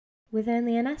With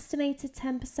only an estimated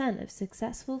 10% of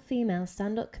successful female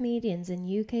stand-up comedians in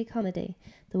UK comedy,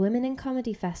 the Women in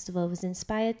Comedy Festival was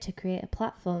inspired to create a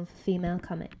platform for female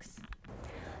comics.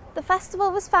 The festival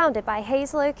was founded by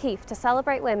Hazel O'Keefe to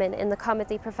celebrate women in the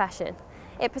comedy profession.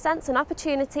 It presents an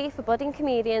opportunity for budding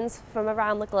comedians from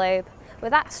around the globe,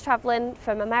 with acts travelling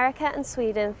from America and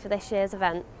Sweden for this year's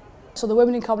event. So the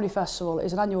Women in Comedy Festival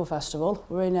is an annual festival.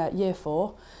 We're in year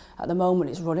 4. At the moment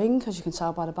it's running, as you can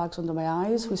tell by the bags under my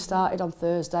eyes. We started on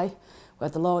Thursday. We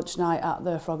had the launch night at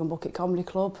the Frog and Bucket Comedy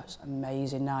Club. It was an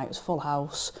amazing night, it was full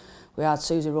house. We had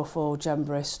Susie Ruffle, Jen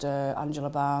Brister,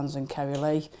 Angela Barnes and Kerry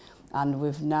Lee. And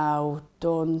we've now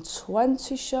done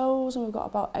 20 shows and we've got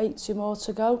about 80 more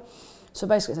to go. So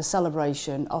basically it's a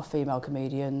celebration of female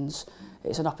comedians.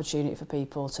 It's an opportunity for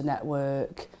people to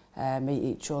network, meet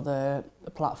each other,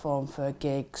 a platform for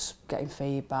gigs, getting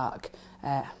feedback,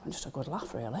 and just a good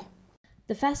laugh really.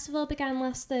 The festival began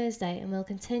last Thursday and will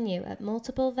continue at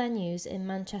multiple venues in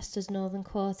Manchester's Northern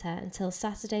Quarter until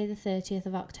Saturday the 30th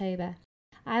of October.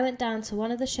 I went down to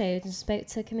one of the shows and spoke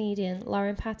to comedian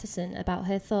Lauren Patterson about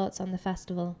her thoughts on the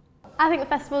festival. I think the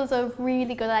festival is a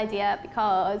really good idea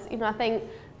because, I think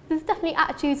there's definitely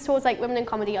attitudes towards women in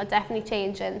comedy are definitely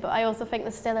changing, but I also think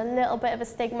there's still a little bit of a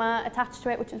stigma attached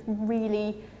to it, which is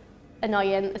really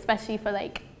annoying, especially for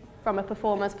from a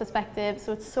performer's perspective.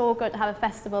 So it's so good to have a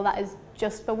festival that is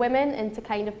just for women and to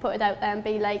kind of put it out there and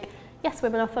be yes,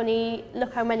 women are funny,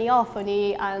 look how many are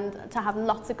funny, and to have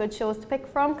lots of good shows to pick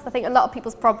from. Because I think a lot of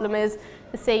people's problem is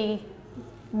to see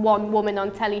one woman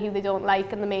on telly who they don't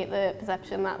like and they make the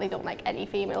perception that they don't like any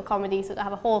female comedy. So to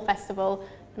have a whole festival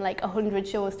and 100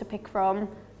 shows to pick from,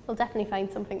 they'll definitely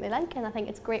find something they like, and I think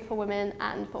it's great for women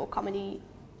and for comedy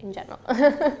in general.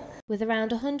 With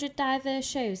around 100 diverse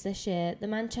shows this year, the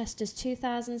Manchester's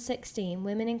 2016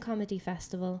 Women in Comedy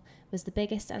Festival was the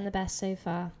biggest and the best so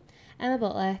far. Emma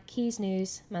Butler, Quays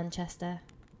News, Manchester.